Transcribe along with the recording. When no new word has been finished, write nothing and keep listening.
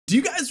Do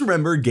you guys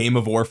remember Game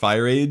of War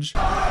Fire Age?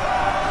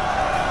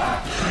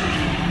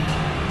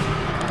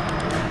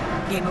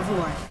 Game of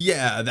War.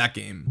 Yeah, that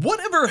game.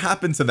 Whatever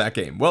happened to that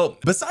game? Well,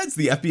 besides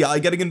the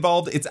FBI getting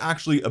involved, it's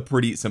actually a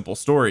pretty simple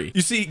story.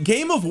 You see,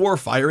 Game of War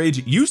Fire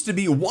Age used to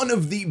be one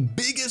of the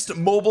biggest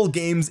mobile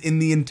games in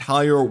the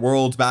entire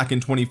world back in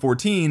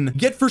 2014,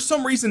 yet for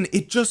some reason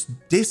it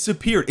just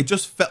disappeared. It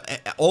just fell.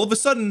 All of a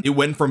sudden it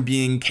went from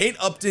being Kate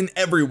Upton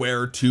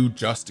everywhere to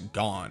just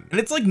gone, and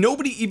it's like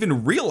nobody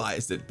even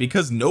realized it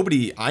because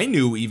nobody I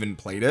knew even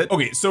played it.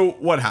 Okay, so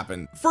what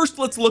happened? First,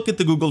 let's look at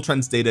the Google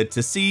Trends data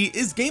to see,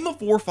 is Game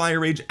of War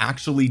Fire Age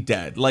actually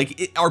dead?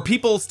 Like, are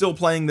people still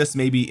playing this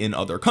maybe in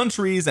other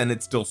countries and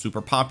it's still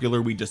super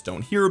popular, we just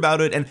don't hear about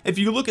it? And if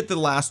you look at the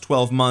last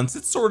 12 months,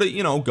 it's sort of,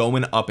 you know,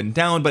 going up and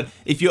down. But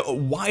if you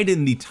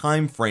widen the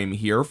time frame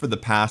here for the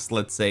past,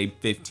 let's say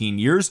 15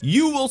 years,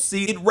 you will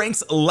see it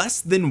ranks less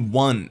than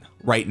 1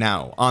 right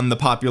now on the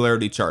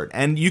popularity chart.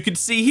 And you could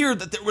see here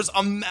that there was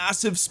a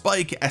massive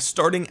spike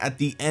starting at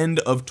the end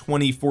of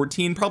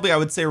 2014, probably I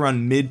would say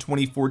around mid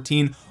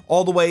 2014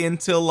 all the way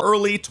until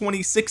early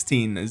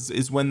 2016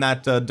 is when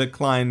that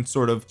decline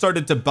sort of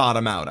started to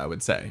bottom out, I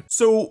would say.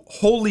 So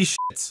holy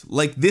shit,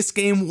 like this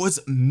game was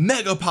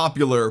mega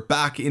popular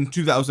back in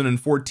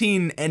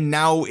 2014 and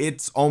now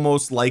it's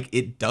almost like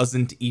it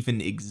doesn't even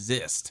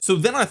exist. So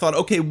then I thought,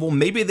 okay, well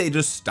maybe they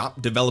just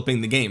stopped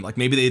developing the game, like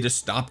maybe they just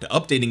stopped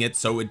updating it,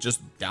 so it just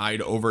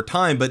died over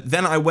time. But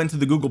then I went to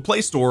the Google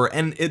Play Store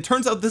and it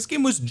turns out this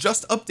game was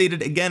just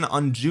updated again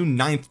on June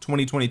 9th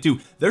 2022.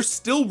 They're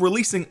still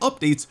releasing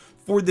updates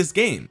for this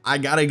game. I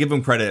gotta give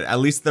them credit, at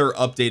least they're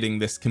updating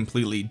this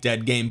completely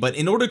dead game. But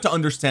in order to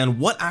understand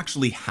what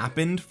actually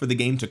happened for the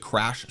game to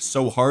crash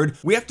so hard,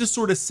 we have to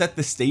sort of set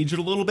the stage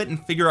a little bit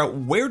and figure out,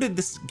 where did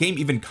this game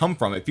even come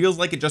from? It feels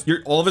like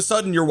you're all of a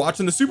sudden you're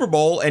watching the Super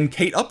Bowl and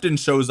Kate Upton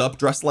shows up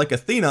dressed like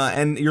Athena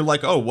and you're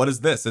like, oh, what is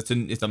this? It's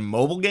a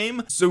mobile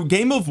game. So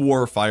Game of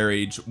War Fire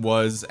Age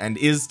was and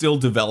is still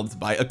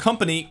developed by a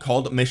company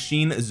called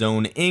Machine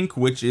Zone Inc.,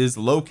 which is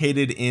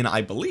located in,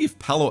 I believe,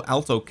 Palo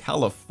Alto,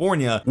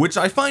 California, which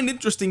I find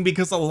interesting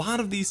because a lot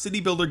of these city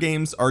builder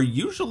games are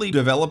usually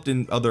developed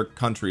in other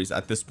countries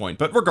at this point.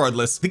 But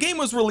regardless, the game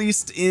was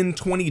released in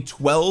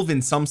 2012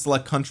 in some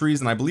select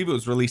countries, and I believe it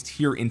was released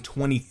here in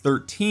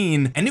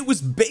 2013, and it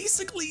was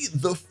basically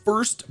the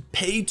first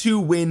pay to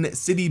win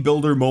city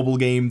builder mobile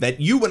game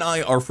that you and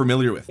I are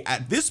familiar with.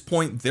 At this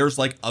point there's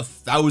like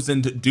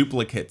 1,000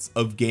 duplicates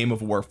of Game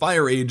of War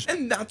Fire Age,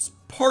 and that's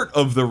part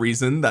of the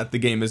reason that the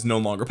game is no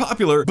longer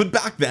popular. But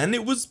back then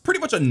it was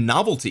pretty much a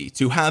novelty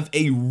to have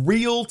a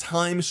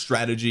real-time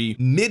strategy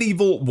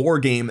medieval war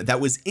game that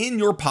was in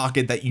your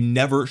pocket that you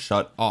never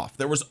shut off.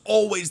 There was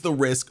always the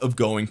risk of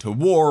going to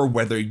war,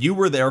 whether you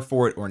were there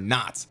for it or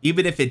not,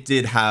 even if it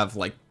did have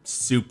like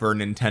Super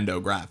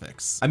Nintendo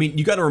graphics. I mean,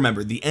 you got to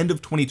remember the end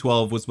of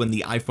 2012 was when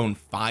the iPhone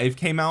 5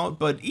 came out,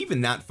 but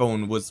even that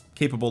phone was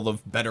capable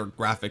of better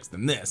graphics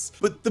than this.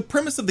 But the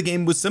premise of the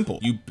game was simple.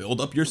 You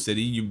build up your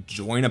city, you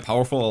join a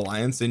powerful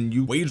alliance, and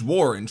you wage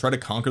war and try to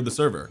conquer the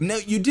server. Now,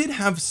 you did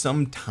have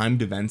some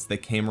timed events that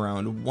came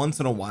around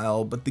once in a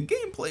while, but the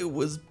gameplay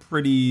was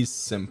pretty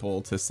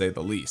simple, to say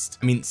the least.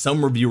 I mean,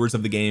 some reviewers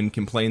of the game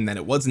complained that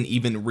it wasn't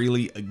even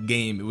really a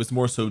game. It was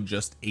more so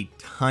just a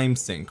time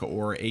sink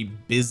or a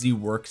busy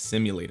work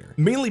simulator,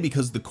 mainly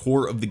because the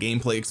core of the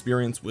gameplay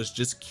experience was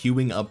just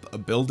queuing up a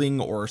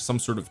building or some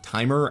sort of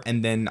timer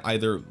and then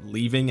either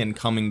leaving and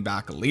coming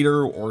back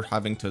later or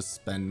having to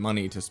spend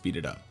money to speed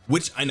it up,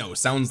 which I know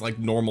sounds like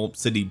normal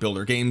city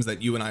builder games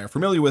that you and I are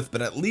familiar with.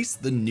 But at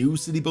least the new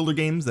city builder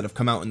games that have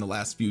come out in the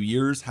last few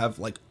years have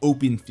like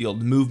open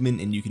field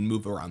movement, and you can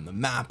move around the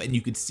map and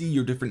you could see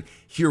your different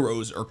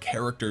heroes or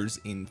characters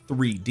in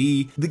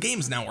 3D. The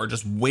games now are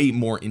just way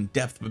more in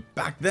depth, but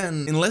back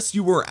then, unless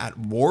you were at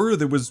war,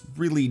 there was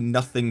really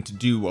nothing to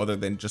do other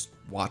than just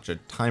watch a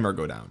timer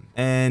go down.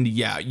 And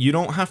yeah, you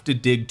don't have to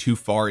dig too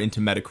far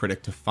into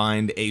Metacritic to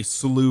find a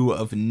slew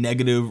of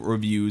negative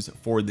reviews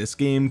for this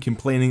game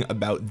complaining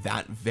about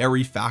that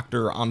very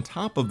factor, on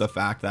top of the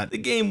fact that the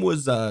game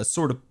was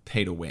sort of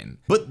pay to win.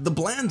 But the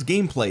bland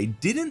gameplay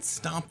didn't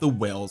stop the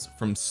whales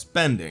from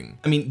spending.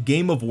 I mean,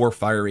 Game of War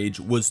Fire Age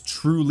was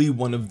truly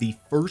one of the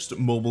first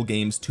mobile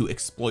games to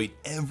exploit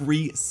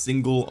every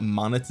single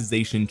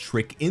monetization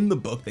trick in the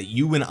book that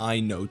you and I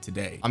know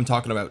today. I'm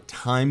talking about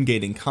time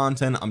gating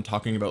content, I'm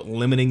talking about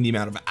limiting the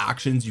amount of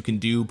actions you can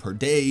do per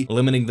day,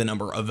 limiting the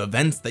number of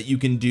events that you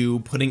can do,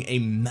 putting a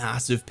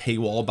massive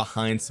paywall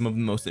behind some of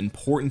the most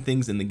important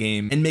things in the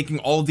game, and making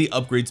all the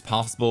upgrades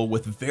possible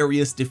with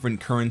various different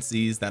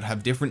currencies that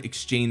have different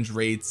exchange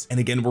rates. And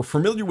again, we're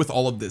familiar with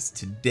all of this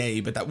today,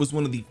 but that was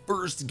one of the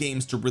first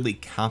games to really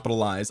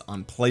capitalize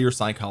on player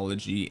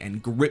psychology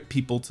and grip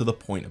people to the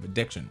point of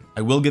addiction.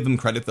 I will give them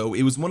credit though,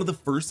 it was one of the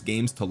first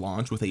games to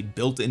launch with a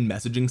built-in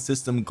messaging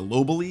system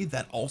globally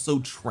that also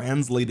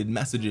translated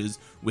messages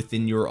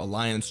within your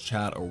alliance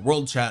chat or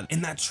world chat,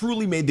 and that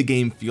truly made the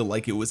game feel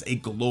like it was a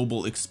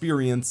global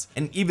experience.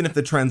 And even if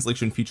the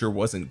translation feature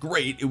wasn't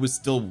great, it was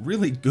still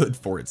really good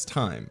for its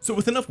time. So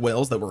with enough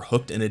whales that were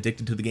hooked and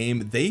addicted to the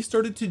game, they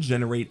started to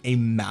generate a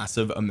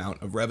massive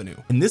amount of revenue,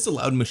 and this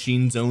allowed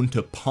Machine Zone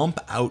to pump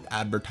out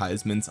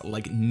advertisements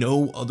like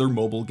no other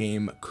mobile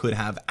game could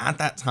have at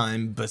that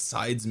time,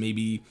 besides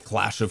maybe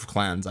Clash of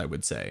Clans, I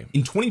would say.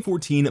 In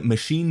 2014,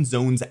 Machine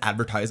Zone's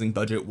advertising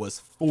budget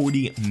was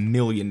 $40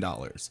 million,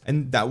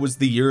 and that was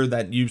the year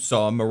that you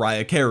saw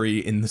Mariah Carey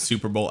in the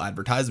Super Bowl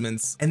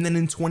advertisements. And then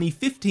in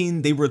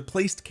 2015, they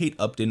replaced Kate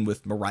Upton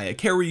with Mariah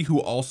Carey, who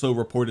also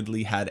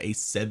reportedly had a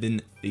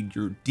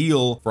 7-figure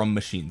deal from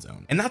Machine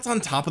Zone. And that's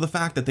on top of the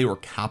fact that they were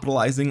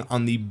capitalizing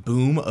on the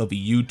boom of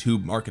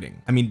YouTube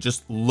marketing. I mean,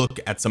 just look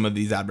at some of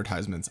these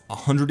advertisements: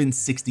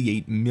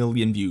 168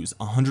 million views,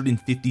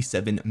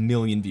 157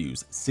 million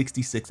views,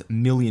 66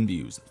 million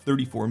views,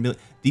 34 million.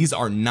 These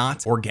are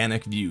not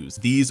organic views.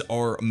 These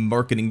are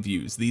marketing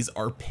views. These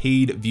are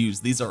paid views.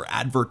 These are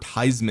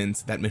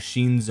advertisements that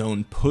Machine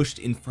Zone pushed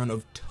in front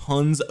of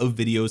tons of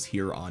videos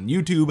here on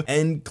YouTube,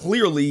 and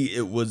clearly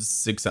it was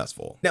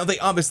successful. Now, they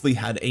obviously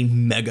had a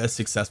mega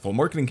successful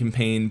marketing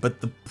campaign,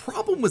 but the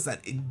problem was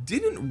that it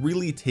didn't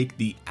really take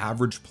the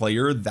average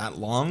player that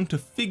long to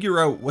figure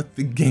out what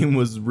the game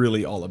was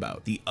really all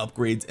about. The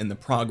upgrades and the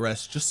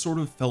progress just sort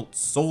of felt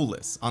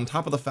soulless, on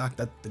top of the fact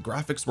that the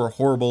graphics were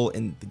horrible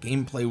and the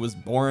gameplay was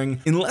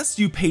boring. Unless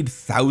you paid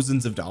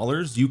thousands of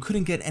dollars, you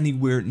couldn't get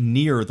anywhere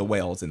near the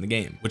whales in the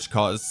game, which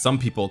caused some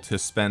people to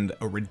spend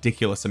a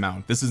ridiculous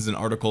amount. This is an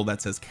article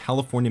that says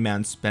California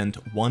man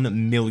spent $1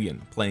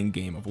 million playing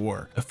Game of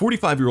War. A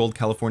 45-year-old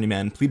California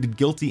man pleaded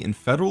guilty in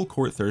federal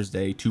court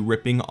Thursday to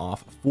ripping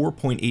off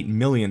 $4.8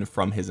 million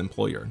from his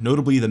employer.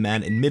 Notably, the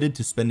man admitted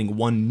to spending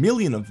 $1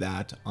 million of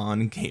that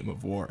on Game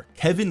of War.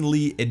 Kevin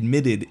Lee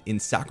admitted in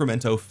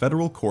Sacramento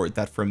federal court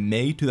that from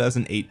May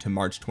 2008 to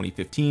March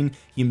 2015,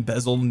 he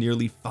embezzled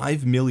nearly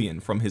 $5 million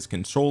from his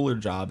controller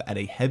job at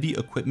a heavy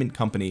equipment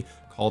company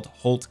called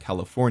Holt,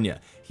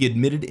 California. He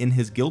admitted in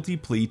his guilty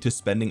plea to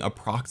spending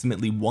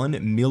approximately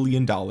 $1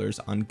 million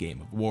on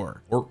Game of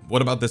War. Or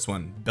what about this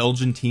one?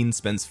 Belgian teen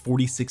spends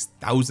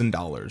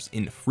 $46,000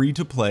 in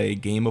free-to-play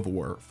Game of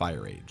War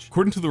Fire Age.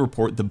 According to the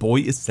report, the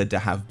boy is said to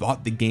have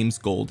bought the game's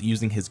gold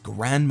using his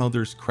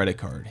grandmother's credit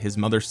card. His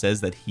mother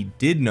says that he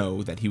did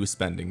know that he was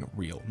spending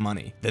real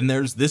money. Then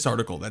there's this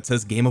article that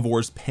says Game of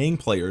War's paying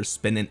players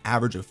spend an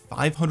average of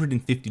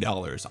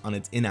 $550 on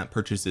its in-app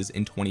purchases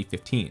in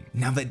 2015.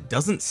 Now, that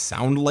doesn't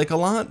sound like a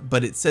lot,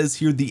 but it says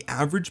here the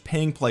average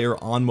paying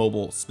player on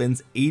mobile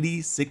spends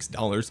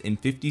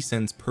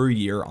 $86.50 per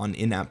year on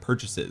in-app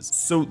purchases.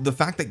 So the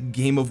fact that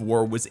Game of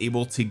War was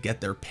able to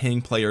get their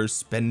paying players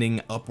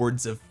spending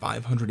upwards of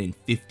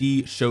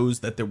 $550 shows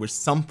that there was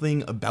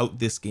something about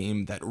this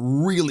game that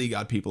really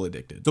got people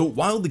addicted. So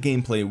while the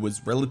gameplay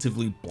was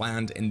relatively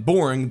bland and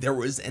boring, there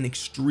was an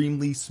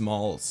extremely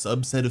small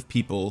subset of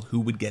people who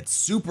would get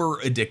super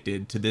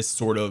addicted to this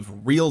sort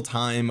of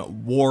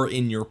real-time war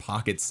in your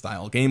pocket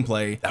style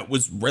gameplay that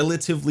was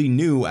relatively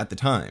new at the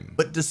time.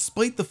 But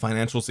despite the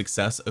financial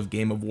success of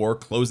Game of War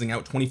closing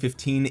out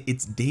 2015,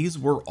 its days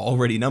were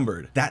already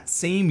numbered. That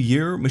same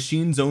year,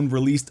 Machine Zone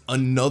released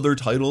another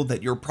title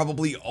that you're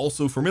probably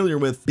also familiar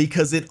with,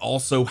 because it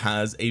also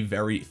has a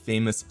very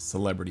famous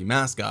celebrity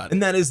mascot,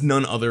 and that is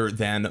none other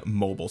than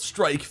Mobile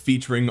Strike,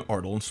 featuring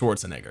Arnold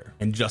Schwarzenegger.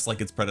 And just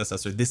like its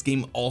predecessor, this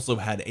game also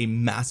had a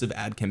massive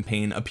ad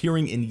campaign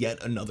appearing in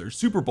yet another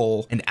Super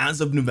Bowl, and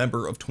as of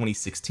November of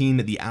 2016,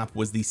 the app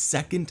was the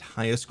second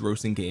highest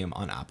grossing game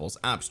on Apple's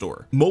App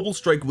Store. Mobile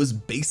Strike was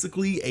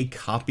basically a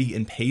copy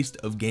and paste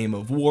of Game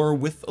of War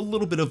with a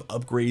little bit of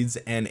upgrades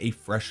and a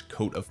fresh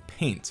coat of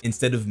paint.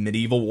 Instead of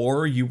medieval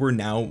war, you were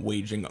now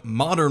waging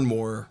modern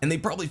war, and they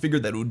probably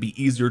figured that it would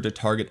be easier to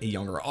target a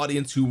younger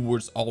audience who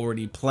was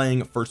already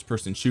playing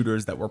first-person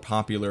shooters that were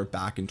popular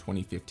back in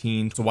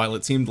 2015. So while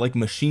it seemed like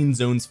Machine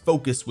Zone's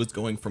focus was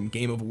going from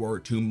Game of War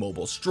to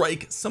Mobile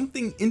Strike,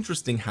 something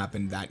interesting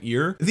happened that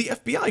year. The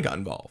FBI got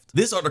involved.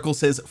 This article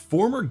says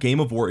former Game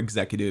of War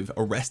executive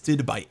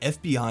arrested by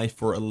FBI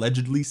for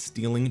allegedly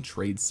stealing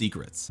trade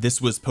secrets.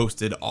 This was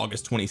posted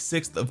August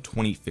 26th of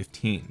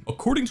 2015.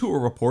 According to a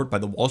report by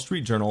the Wall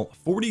Street Journal,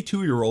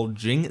 42-year-old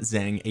Jing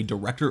Zhang, a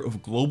director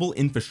of global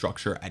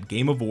infrastructure at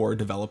Game of War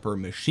developer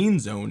Machine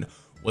Zone,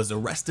 was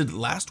arrested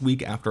last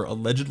week after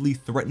allegedly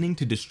threatening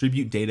to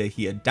distribute data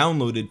he had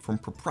downloaded from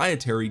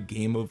proprietary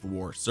Game of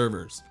War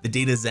servers. The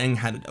data Zhang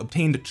had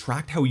obtained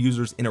tracked how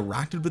users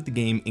interacted with the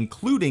game,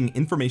 including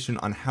information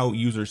on how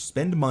users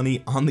spend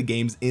money on the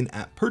game's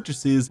in-app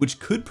purchases, which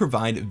could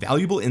provide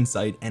valuable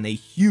insight and a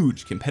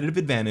huge competitive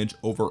advantage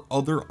over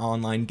other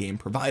online game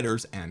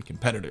providers and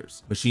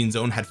competitors. Machine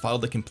Zone had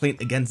filed a complaint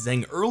against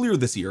Zhang earlier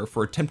this year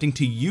for attempting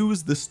to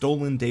use the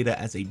stolen data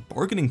as a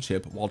bargaining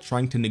chip while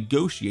trying to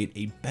negotiate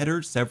a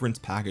better severance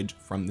package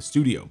from the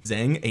studio.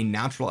 Zhang, a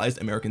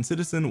naturalized American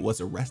citizen,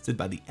 was arrested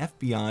by the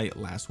FBI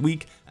last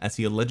week as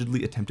he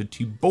allegedly attempted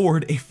to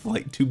board a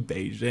flight to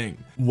Beijing.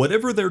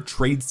 Whatever their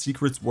trade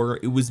secrets were,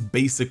 it was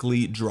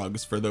basically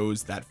drugs for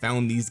those that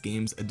found these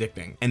games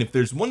addicting. And if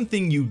there's one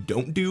thing you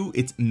don't do,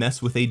 it's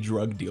mess with a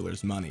drug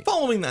dealer's money.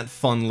 Following that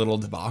fun little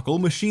debacle,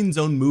 Machine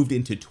Zone moved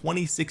into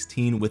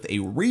 2016 with a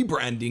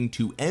rebranding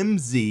to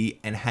MZ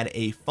and had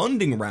a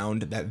funding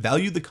round that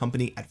valued the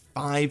company at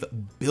 $5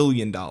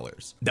 billion.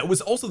 That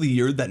was also the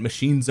year that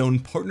Machine Zone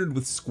partnered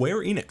with Square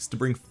Enix to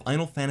bring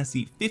Final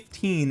Fantasy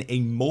 15, a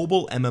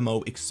mobile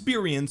MMO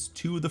experience,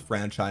 to the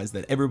franchise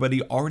that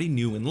everybody already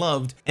knew and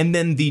loved. And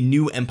then the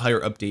new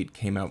Empire update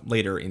came out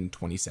later in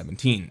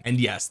 2017. And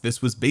yes,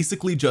 this was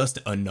basically just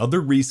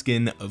another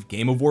reskin of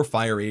Game of War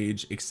Fire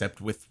Age, except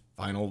with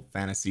Final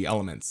Fantasy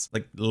elements,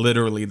 like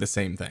literally the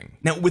same thing.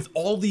 Now, with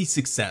all the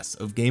success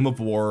of Game of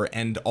War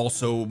and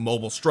also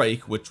Mobile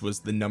Strike, which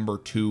was the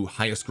 #2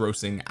 highest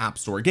grossing App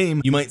Store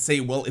game, you might say,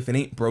 well, if it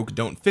ain't broke,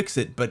 don't fix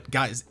it. But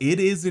guys, it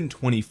is in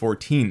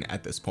 2014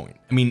 at this point.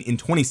 I mean, in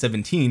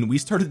 2017 we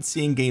started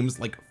seeing games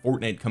like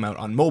Fortnite come out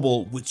on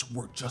mobile, which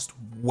were just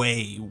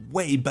way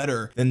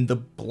better than the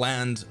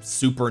bland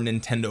Super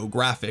Nintendo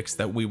graphics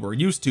that we were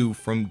used to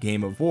from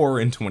Game of War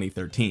in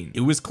 2013.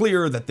 It was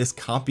clear that this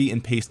copy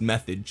and paste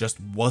method just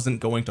wasn't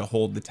going to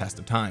hold the test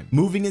of time.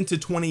 Moving into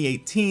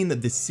 2018,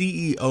 the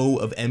CEO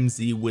of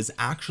MZ was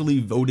actually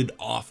voted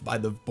off by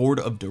the board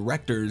of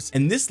directors,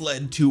 and this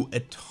led to a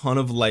ton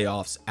of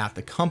layoffs at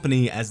the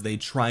company as they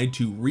tried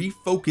to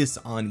refocus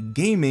on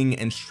gaming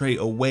and stray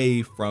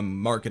away from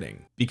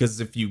marketing.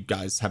 Because if you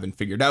guys haven't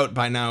figured out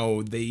by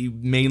now, they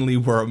mainly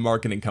were a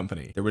marketing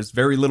company. There was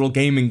very little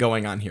gaming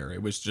going on here.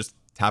 It was just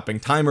tapping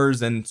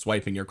timers and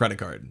swiping your credit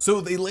card.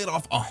 So they laid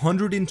off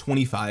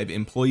 125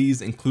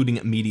 employees, including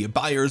media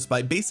buyers,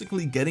 by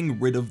basically getting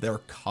rid of their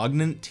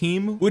Cognate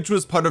team, which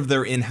was part of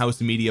their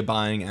in-house media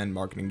buying and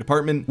marketing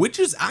department, which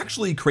is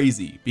actually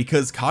crazy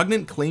because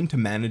Cognate claimed to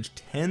manage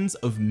tens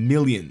of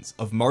millions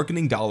of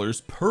marketing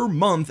dollars per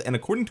month, and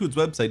according to its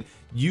website,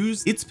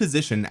 use its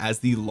position as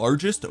the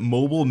largest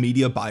mobile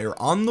media buyer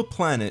on the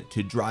planet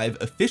to drive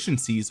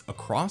efficiencies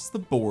across the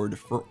board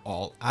for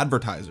all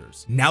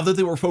advertisers. Now that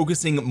they were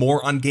focusing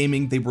more on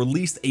gaming, they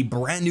released a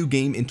brand new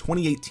game in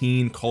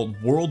 2018 called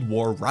World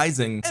War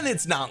Rising, and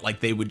it's not like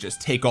they would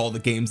just take all the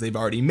games they've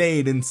already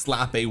made and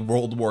slap a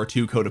World War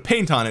II coat of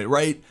paint on it,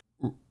 right?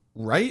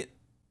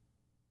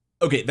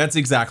 Okay, that's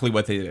exactly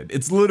what they did.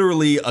 It's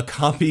literally a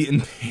copy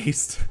and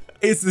paste.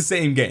 It's the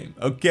same game.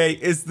 Okay,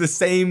 it's the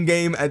same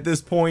game at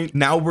this point.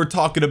 Now we're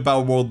talking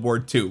about World War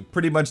II.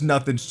 Pretty much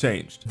nothing's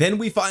changed. Then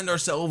we find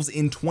ourselves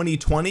in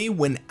 2020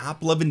 when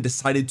AppLovin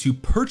decided to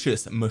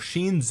purchase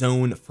Machine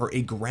Zone for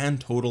a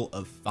grand total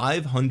of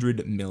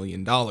 $500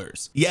 million.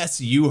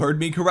 Yes, you heard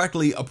me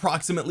correctly,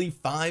 approximately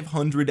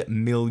 $500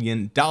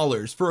 million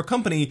for a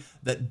company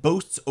that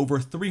boasts over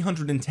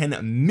 310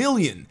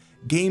 million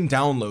game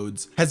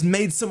downloads, has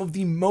made some of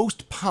the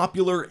most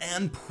popular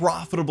and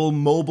profitable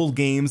mobile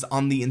games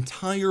on the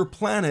entire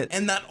planet,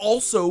 and that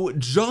also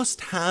just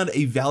had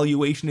a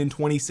valuation in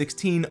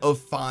 2016 of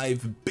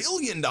 $5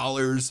 billion.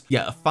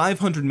 Yeah, a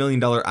 $500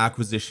 million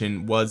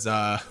acquisition was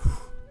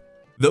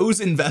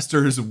those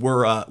investors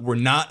were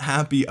not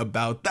happy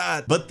about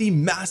that. But the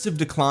massive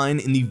decline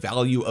in the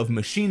value of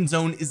Machine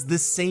Zone is the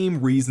same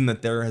reason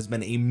that there has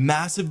been a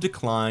massive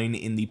decline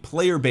in the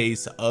player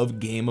base of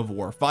Game of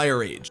War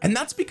Fire Age, and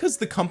that's because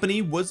the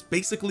company was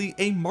basically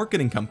a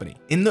marketing company.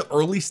 In the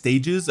early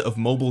stages of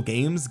mobile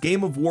games,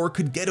 Game of War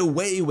could get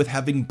away with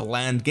having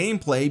bland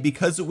gameplay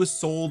because it was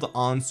sold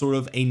on sort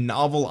of a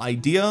novel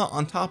idea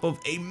on top of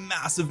a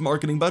massive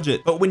marketing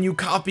budget. But when you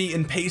copy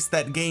and paste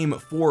that game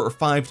 4 or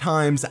 5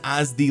 times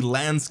as the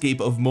landscape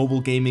of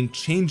mobile gaming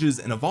changes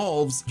and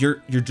evolves, you're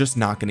just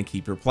not going to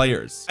keep your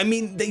players. I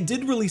mean, they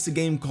did release a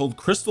game called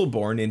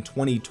Crystalborn in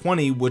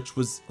 2020, which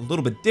was a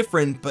little bit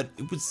different, but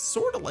it was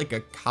sort of like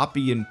a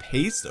copy and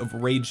paste of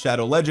Raid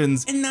Shadow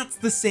Legends, and that's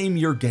the same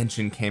year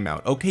Genshin came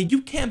out. Okay,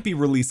 you can't be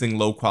releasing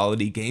low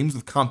quality games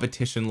with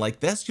competition like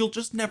this. You'll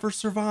just never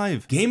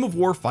survive. Game of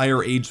War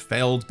Fire Age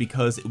failed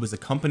because it was a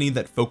company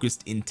that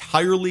focused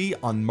entirely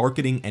on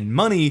marketing and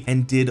money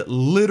and did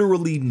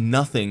literally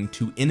nothing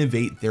to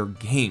innovate their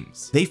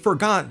games. They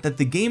forgot that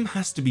the game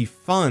has to be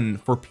fun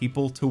for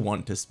people to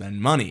want to spend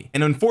money.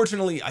 And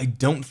unfortunately, I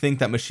don't think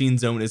that Machine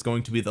Zone is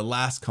going to be the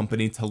last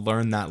company to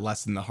learn that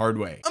lesson the hard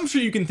way. I'm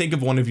sure you can think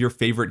of one of your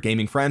favorite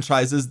gaming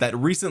franchises that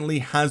recently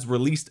has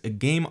released a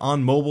game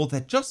on mobile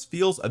that just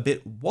feels a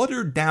bit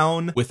watered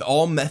down, with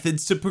all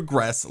methods to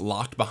progress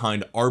locked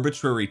behind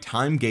arbitrary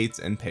time gates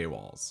and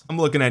paywalls. I'm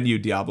looking at you,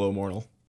 Diablo Immortal.